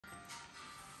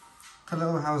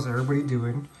Hello, how's everybody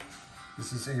doing?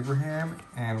 This is Abraham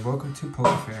and welcome to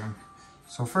PokeFam.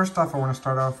 So first off, I want to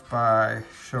start off by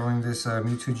showing this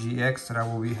Mewtwo GX that I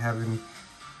will be having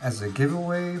as a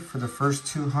giveaway for the first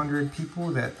 200 people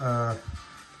that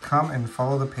come and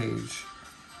follow the page.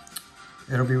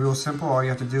 It'll be real simple. All you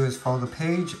have to do is follow the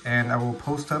page and I will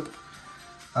post up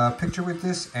a picture with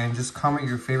this and just comment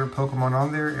your favorite Pokemon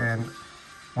on there, and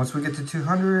once we get to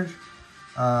 200,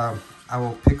 I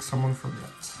will pick someone from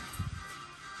that.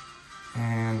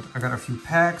 And I got a few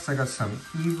packs. I got some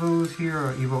Evos here,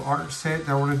 an Evo art set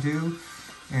that I want to do,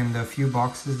 and a few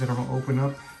boxes that I'm going to open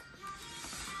up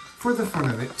for the fun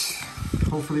of it.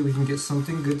 Hopefully we can get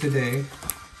something good today.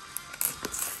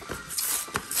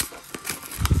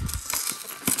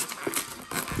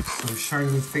 Some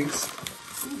Shining Fates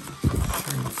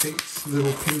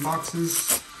little pin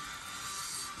boxes.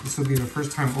 This will be the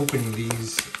first time opening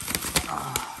these.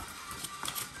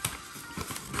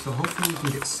 So hopefully we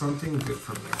can get something good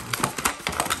from them.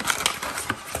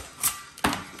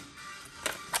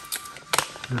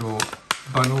 Little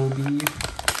Bunnelby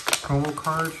promo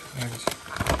card and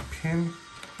pin.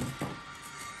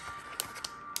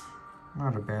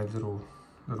 Not a bad little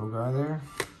guy there.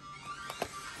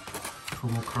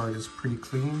 Promo card is pretty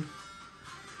clean.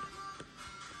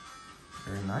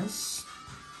 Very nice.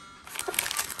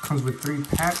 Comes with 3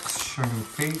 packs, Shining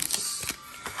Fates.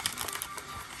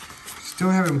 Still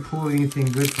haven't pulled anything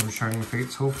good from Shining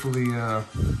Fates. Hopefully I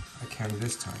can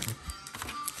this time.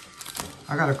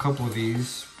 I got a couple of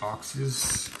these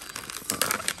boxes.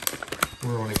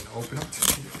 We're only gonna open up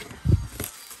today.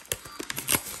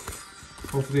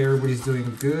 Hopefully everybody's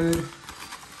doing good.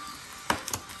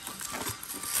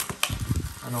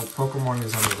 I know Pokemon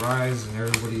is on the rise and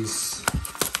everybody's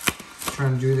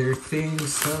trying to do their thing,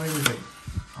 selling, but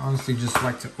honestly just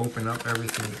like to open up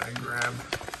everything that I grab.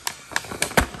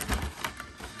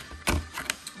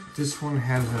 This one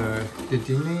has a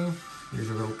Dedenne. Here's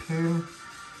a little pin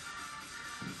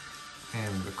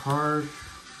and the card.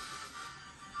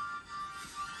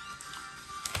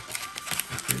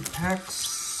 3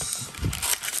 packs.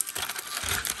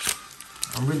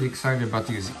 I'm really excited about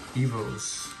these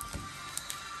Evos.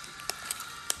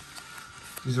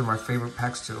 These are my favorite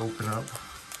packs to open up.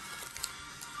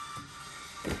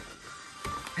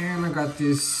 And I got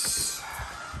this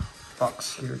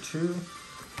box here too.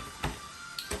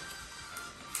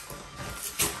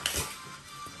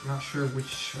 Not sure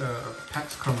which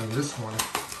packs come in this one.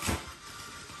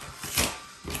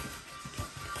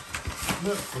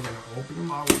 Look, we're gonna open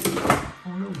them out.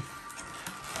 Oh no.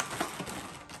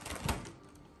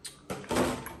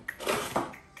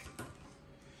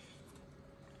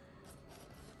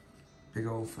 Big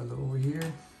old fella over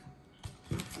here.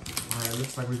 Alright,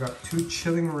 looks like we got 2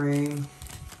 Chilling Reign,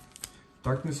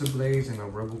 Darkness Ablaze, and a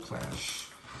Rebel Clash.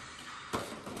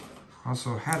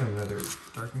 Also had another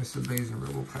Darkness Ablaze and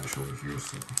Rebel Clash over here,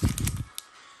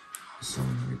 so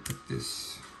let me put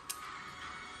this.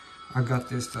 I got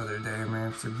this the other day, man.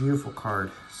 It's a beautiful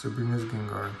card. Sabrina's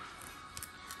Gengar.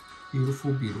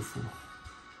 Beautiful, beautiful.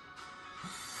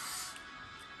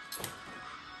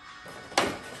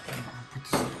 I'll put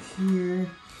this over here.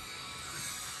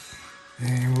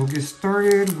 And we'll get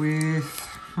started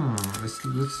with,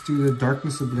 let's do the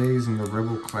Darkness Ablaze and the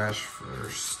Rebel Clash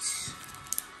first.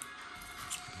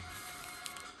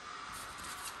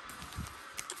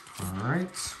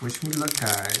 Alright, wish me luck,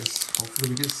 guys. Hopefully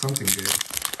we get something good.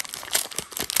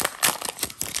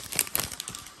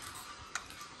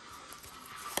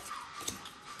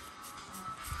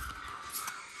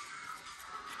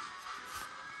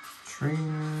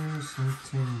 Trainer,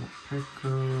 something,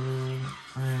 Peko,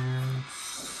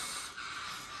 Lance,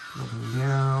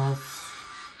 Meowth,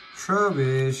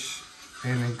 Trubbish,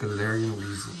 and a Galarian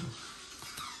Weasel.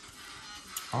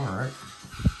 Alright.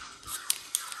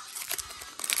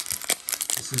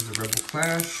 This is the Rebel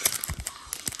Clash.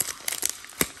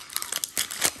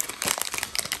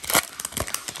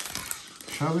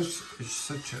 Trubbish is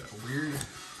such a weird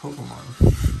Pokemon.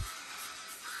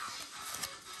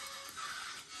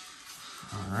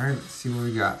 Alright, let's see what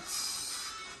we got.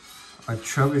 A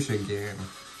Trubbish again.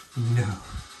 No.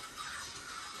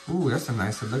 Ooh, that's a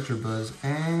nice Electabuzz.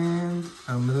 And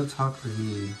a Militalk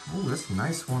V. Ooh, that's a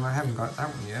nice one. I haven't got that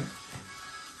one yet.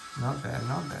 Not bad,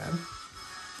 not bad.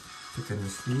 Put that in the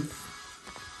sleeve.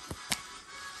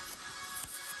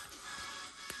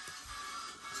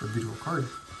 It's a beautiful card.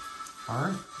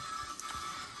 Alright.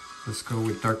 Let's go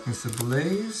with Darkness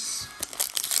Ablaze.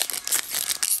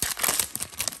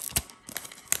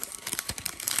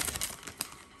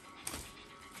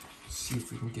 See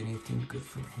if we can get anything good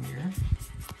from here.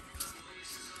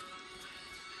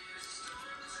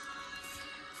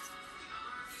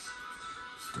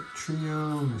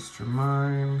 Trio, Mr.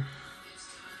 Mime,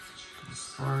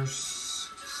 Sparse,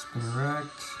 Spinarak,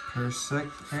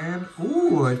 Parasect, and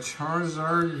ooh, a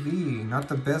Charizard V. Not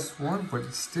the best one, but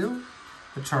it's still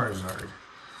a Charizard.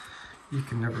 You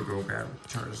can never go bad with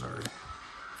Charizard.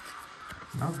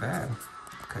 Not bad.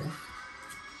 Okay.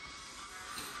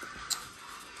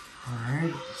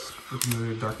 Alright, let's look into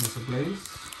the Darkness Ablaze.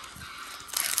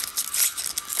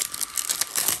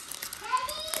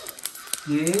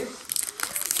 Yes?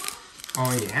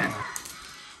 Oh yeah.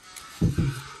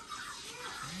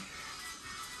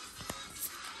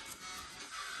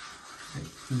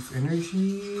 Thief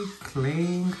Energy,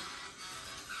 Cling,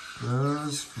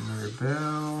 Buzz,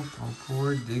 Mirabelle,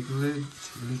 Bonport, Diglett,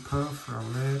 Jigglypuff,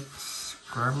 Rowlet,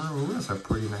 Grimer. Ooh, that's a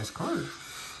pretty nice card.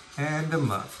 And the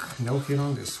Muck. No hit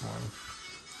on this one.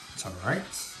 It's alright.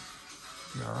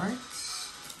 Be alright.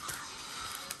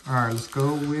 Alright, let's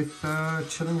go with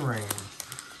Chilling Reign.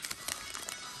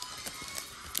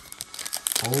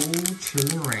 Oh,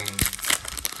 Chilling Reign.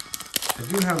 I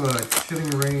do have a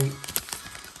Chilling Reign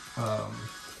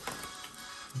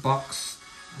box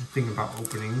I'm thinking about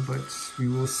opening, but we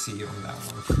will see on that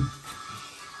one.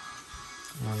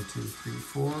 1, 2, 3,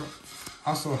 4.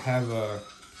 Also have a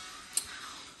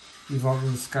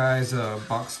Evolving Skies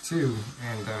box too,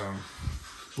 and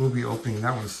we'll be opening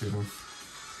that one soon.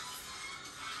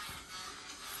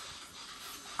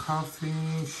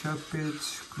 Coughing, Shuppet,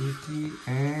 Squeaky,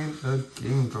 and a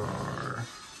Gengar.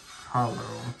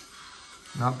 Hollow.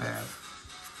 Not bad.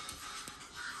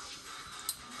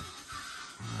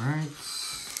 Alright.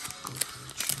 Go to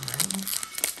the channel.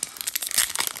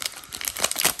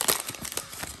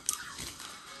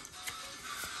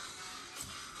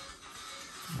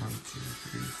 One, two,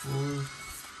 three, four.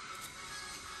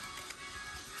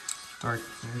 Dark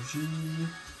Energy.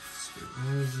 Sweet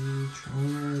Energy,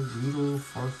 Trainer, Weedle,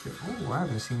 Farfetch'd. Oh, I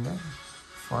haven't seen that.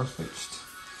 Farfetch'd.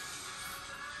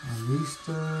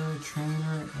 Alista,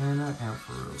 Trainer, and an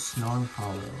Ampharos,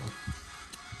 non-hollow.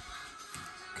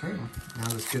 Okay, now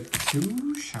let's get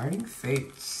 2 Shining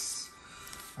Fates.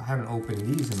 I haven't opened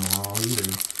these in a while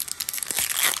either.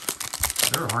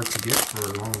 They're hard to get for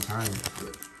a long time,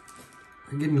 but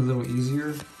they're getting a little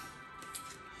easier.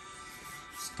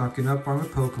 Stocking up on the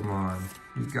Pokemon.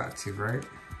 You got to, right?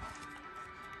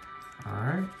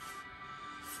 Alright.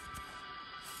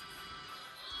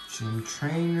 Gym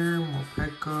Trainer,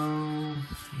 Morpeko,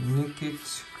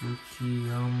 Nickit,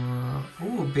 Grookeyama.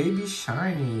 Oh, Baby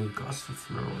Shiny,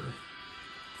 Gossifleur.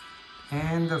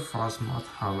 And the Frostmoth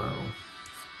Hollow.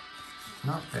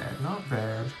 Not bad, not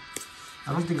bad.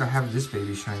 I don't think I have this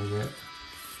Baby Shiny yet.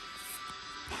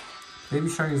 Baby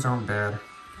Shinies aren't bad.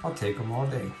 I'll take them all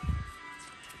day.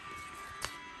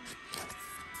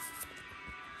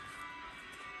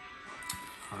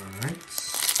 Alright.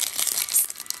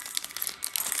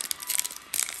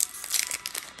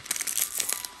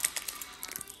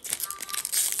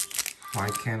 Why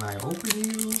can't I open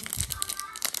you?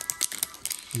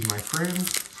 Be my friend?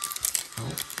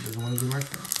 Nope, doesn't want to be my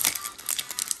friend.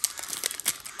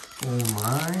 Oh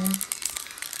my.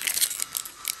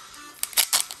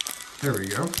 There we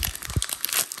go.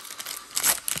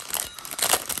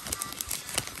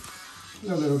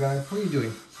 Hello, little guy. What are you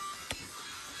doing?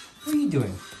 What are you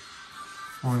doing?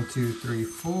 1, 2, 3,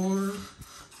 4.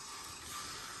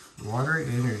 Water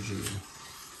Energy.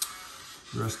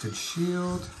 Rusted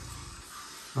Shield.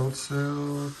 Float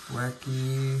Cell.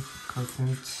 Wacky.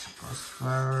 Cuffant.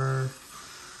 Frostflower.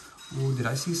 Ooh, did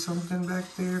I see something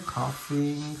back there?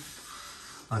 Coughing.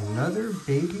 Another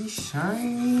Baby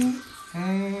Shiny.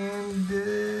 And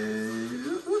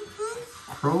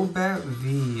Crobat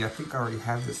V. I think I already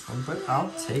have this one, but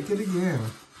I'll take it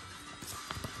again.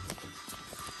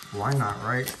 Why not,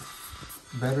 right?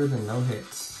 Better than no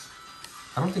hits.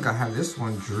 I don't think I have this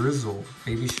one. Drizzle,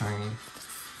 Baby Shiny.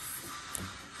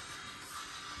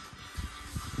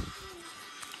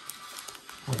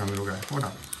 Hold on, little guy. Hold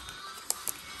on.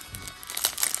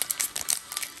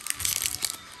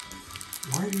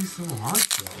 Why are these so hard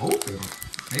to open?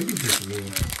 Maybe just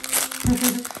me.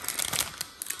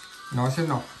 No, I said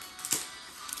no.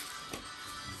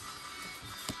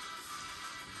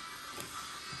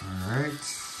 Alright.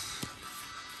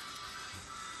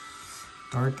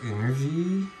 Dark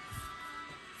Energy.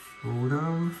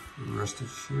 Rotom. Rusted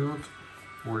Shield.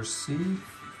 Horsea.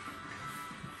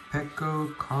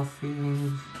 Peko.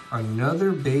 Coughing.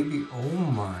 Another baby. Oh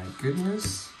my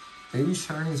goodness. Baby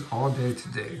Shinies all day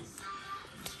today.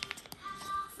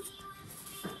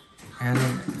 And a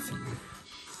Manphy.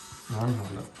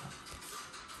 Non-hollow.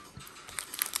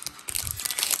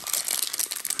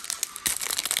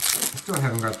 I still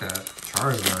haven't got that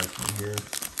Charizard from here.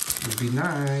 Would be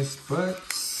nice, but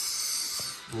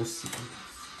We'll see.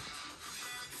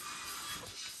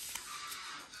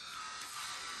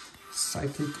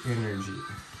 Psychic Energy.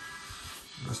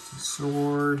 Rusted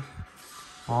Sword.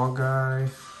 Fall Guy.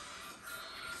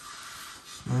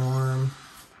 Snorm.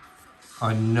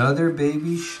 Another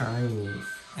Baby Shiny.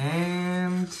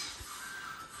 And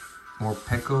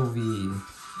Morpeko V.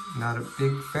 Not a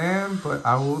big fan, but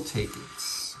I will take it.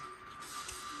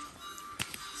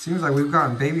 Seems like we've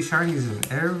gotten Baby Shinies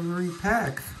in every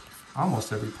pack.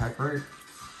 Almost every pack, right?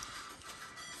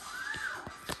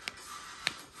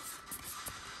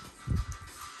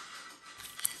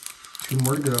 Two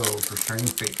more to go for Shiny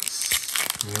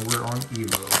Fates. And then we're on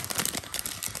Evo.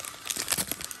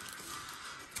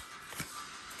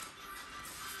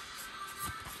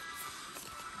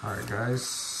 Alright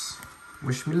guys,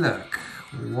 wish me luck.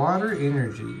 Water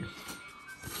Energy.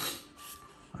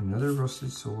 Another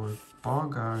Rusted Sword. Ball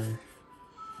Guy.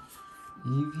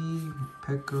 Eevee,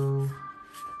 Peko,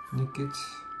 Nickit,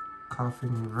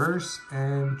 Coffin Reverse,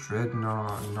 and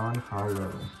Dreadnought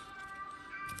non-hollow.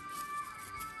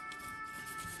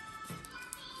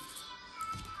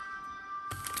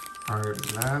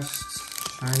 Alright,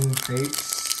 last Shining Fates.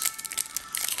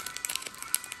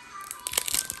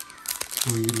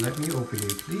 Will you let me open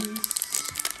it, please?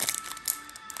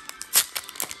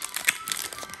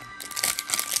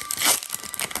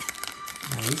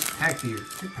 Now, they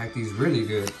pack these really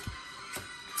good.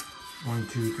 1,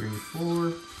 2, 3,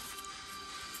 4.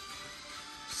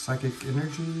 Psychic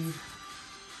Energy.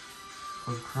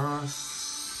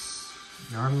 Across.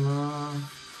 Yanma.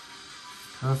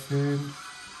 Cuffin.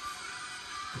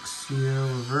 Exio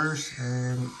Reverse.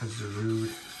 And a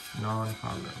Zarude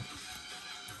non-hollow.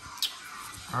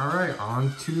 Alright,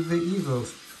 on to the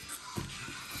Evos.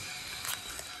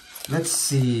 Let's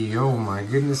see. Oh my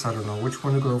goodness, I don't know which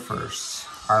one to go first.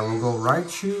 Alright, we'll go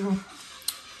Raichu.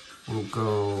 We'll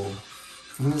go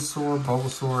Venusaur,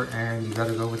 Bulbasaur, and you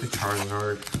gotta go with the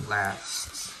Charizard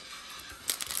last.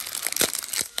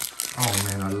 Oh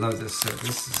man, I love this set.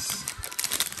 This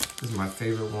is my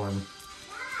favorite one.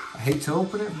 I hate to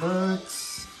open it, but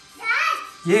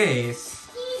yes.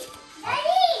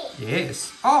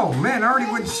 Yes. Oh man, I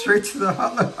already went straight to the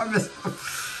hollow. I missed.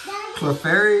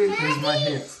 Clefairy is my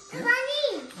hit. Yep.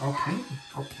 Okay.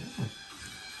 Okay.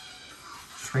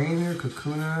 Trainer,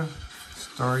 Kakuna,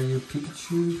 Staryu,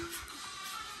 Pikachu.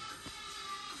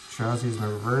 Drowsy is my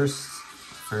reverse.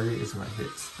 Clefairy is my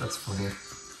hit. That's funny.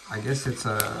 I guess it's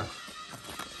a.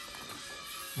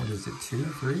 What is it? 2,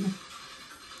 3.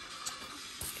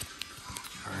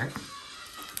 All right.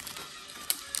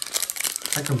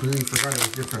 I completely forgot it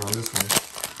was different on this one.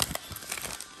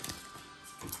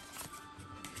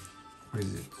 What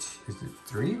is it? Is it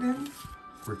 3 then?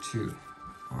 Or 2?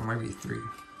 Oh, it might be 3.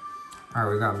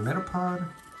 Alright, we got Metapod,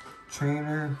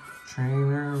 Trainer,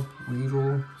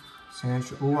 Weedle,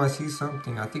 Sandshrew. Oh, I see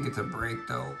something. I think it's a break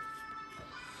though.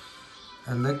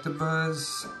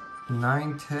 Electabuzz,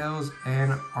 Ninetales,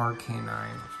 and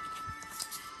Arcanine.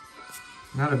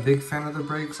 Not a big fan of the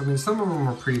breaks. I mean, some of them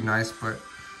are pretty nice, but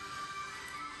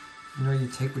you know, you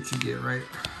take what you get, right?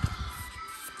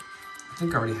 I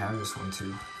think I already have this one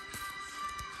too.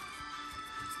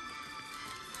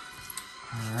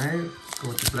 Alright, let's go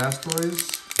with the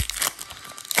Blastoise.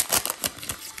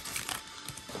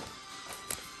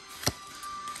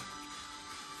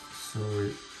 So,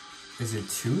 is it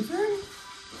 2 then?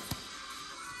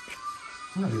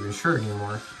 I'm not even sure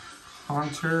anymore.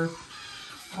 Haunter.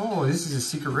 Oh, this is a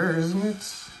secret rare, isn't it?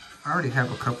 I already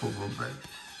have a couple of them, but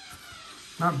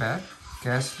not bad.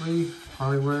 Ghastly,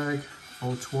 Poliwag,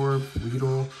 Voltorb,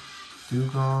 Weedle,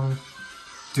 Dugong.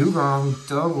 Dugong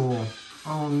double.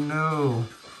 Oh no.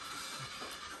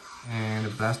 And a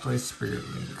Blastoise Spirit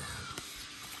Link.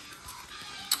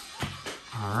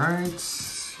 Alright.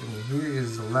 And here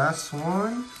is the last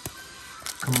one.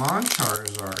 Come on,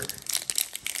 Charizard.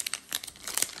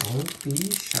 Don't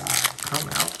be shy.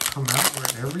 Come out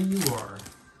wherever you are.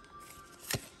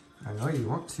 I know you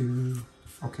want to.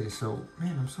 Okay, so,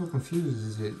 man, I'm so confused.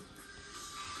 Is it...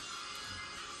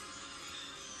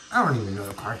 I don't even know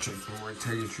the card trick anymore, to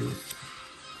tell you the truth.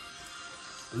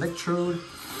 Electrode.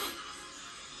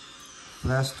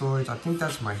 Blastoise. I think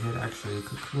that's my hit, actually.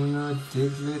 Kakuna,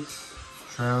 Diglett,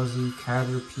 Drowsy,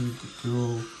 Caterpie,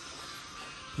 Dual,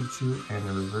 Pichu, and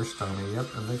a reverse Donna.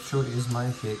 Yep, Electrode is my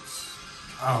hit.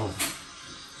 Oh.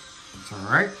 It's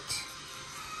alright.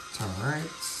 It's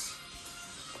alright.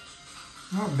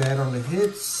 Not bad on the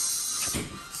hits.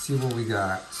 Let's see what we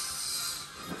got.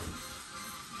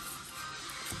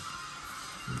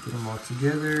 Get them all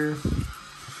together.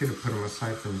 I should have put them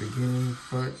aside from the beginning,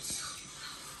 but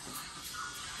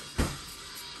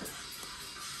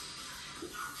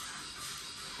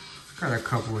Got a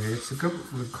couple hits, a couple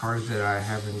of cards that I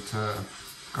haven't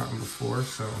gotten before,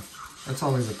 so that's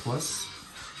always a plus.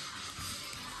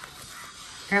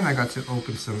 And I got to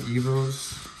open some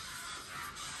Evos,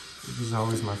 which is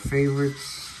always my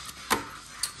favorites.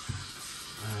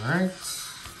 Alright,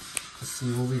 let's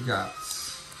see what we got.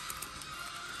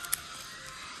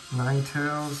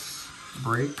 Ninetales,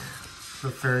 Break,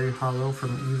 Clefairy Hollow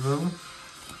from Evo,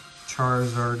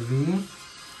 Charizard V,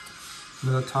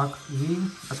 Miltank V,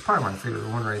 that's probably my favorite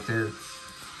one right there.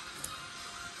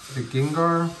 The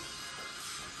Gengar,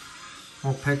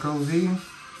 Morpeko V,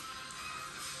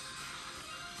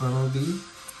 Bunnelby,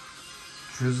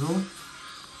 Drizzle,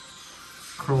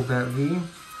 Crobat V,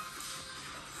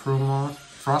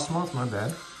 Frostmoth, my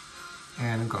bad,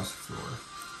 and Gossifleur.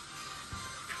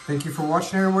 Thank you for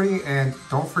watching, everybody, and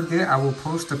don't forget, I will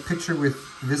post a picture with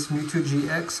this Mewtwo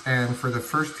GX, and for the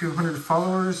first 200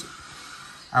 followers,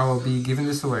 I will be giving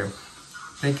this away.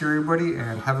 Thank you, everybody,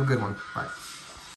 and have a good one. Bye.